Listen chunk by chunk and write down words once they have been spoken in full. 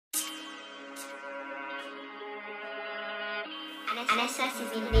and SoS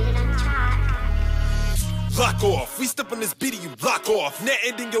is invaded on the track. Lock off, we step on this beat and you lock off. Net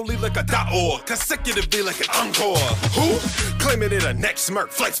ending your lead like a .org, consecutively like an encore. Who? Claiming it a next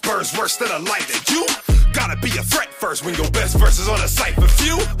smirk, flex burns worse than a light. And you? Gotta be a threat first when your best verse is on the site. For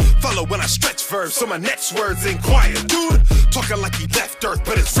few, follow when I stretch verbs so my next words ain't quiet. Dude, talking like he left earth,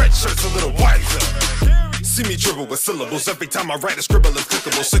 but his red shirt's a little wiser. See me dribble with syllables every time I write a scribble is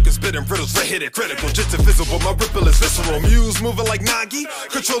clickable. Sick of spitting riddles, red-headed critical, just invisible. My ripple is visceral. Muse moving like Nagi,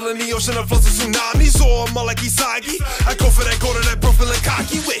 controlling the ocean of floods and tsunamis. Or more like Isagi, I go for that gold and that bro feeling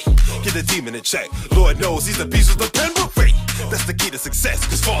cocky. Wait, get the demon in check. Lord knows he's a beast with the pen, but wait, that's the key to success.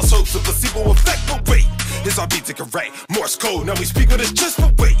 Cause false hopes a placebo effect, but wait, it's our beat to correct. Morse code, now we speak with his chest,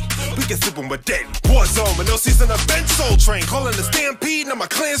 but wait, we can sip when we're dead. War zone, but no season of bench. Soul train, calling the stampede. Now my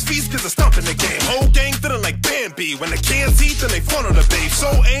clan's feast, cause I'm stomping the game. Whole gang feeling like Bambi. When the cans eat, then they front on the babe. So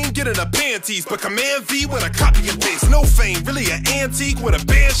ain't getting the panties, but Command V with a copy and paste. No fame, really an antique with a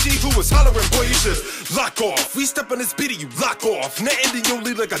banshee who was hollering, boy, you should lock off. We step on this beat and you lock off. Net ending your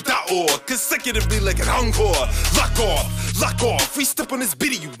lead like a .org, consecutively like an encore. Lock off, lock off. We step on this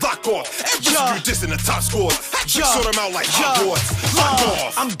beat and you lock off. Every you just in the top scores. Sort them out like Hogwarts. Lock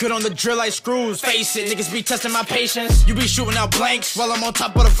off. I'm good on the drill like screws. Face it, niggas be testing my patience. You be shooting out blanks while I'm on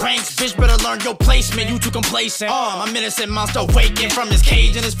top of the ranks. Bitch, better learn your placement. You too complacent. My innocent monster waking from his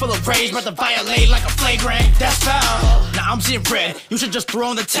cage and it's full of rage, about to violate like a flagrant. That's foul. Now I'm seeing red. You should just throw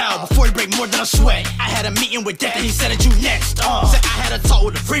in the towel before you break more than a sweat. I had a meeting with death and he said that you next. Said I had a talk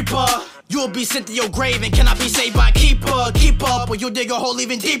with the reaper. You'll be sent to your grave and cannot be saved by a keeper. Keep up or you'll dig a hole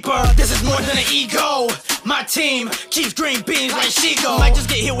even deeper. This is more than an ego. My team keeps green beans like Chico. Might just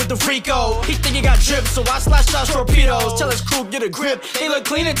get hit with the Rico. He think he got drip, so I slash out torpedoes. Tell his crew get a grip, they look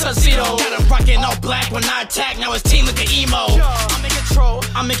clean in tuxedo. Got him rocking all black when I attack, now his team looking emo.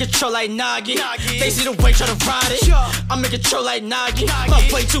 I'm in control like Nagi. They see the way, try to ride it. I'm in control like Nagi. My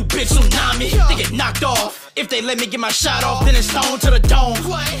play too big, tsunami. They get knocked off. If they let me get my shot off, then it's stone to the dome.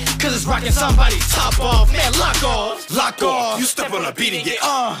 Cause it's rocking somebody's top off. Man, lock off. Lock off. You step on a beat and get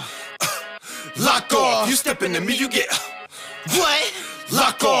lock off. You step into me, you get what?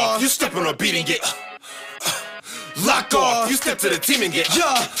 Lock off. You step on a beat and get lock off. You step to the team and get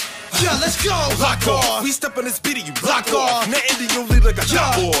Yeah, let's go. Lock off. We step on this beat and you lock off. Net ending your lead like a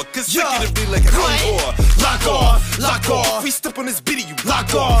 .org, consecutively like an encore. Lock off. Lock off. We step on this beat and you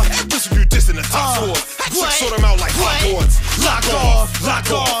lock off. Every you just in the top scores. Sort them out like Hogwarts. Lock off.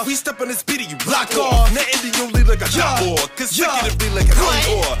 Lock off. We step on this beat and you lock off. Net ending your lead like a .org, consecutively like an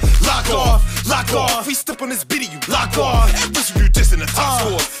encore. Lock off. Lock off. We step on this beat and you lock off. Every you just in the top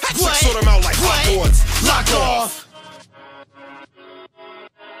scores. Sort them out like Hogwarts. Lock off.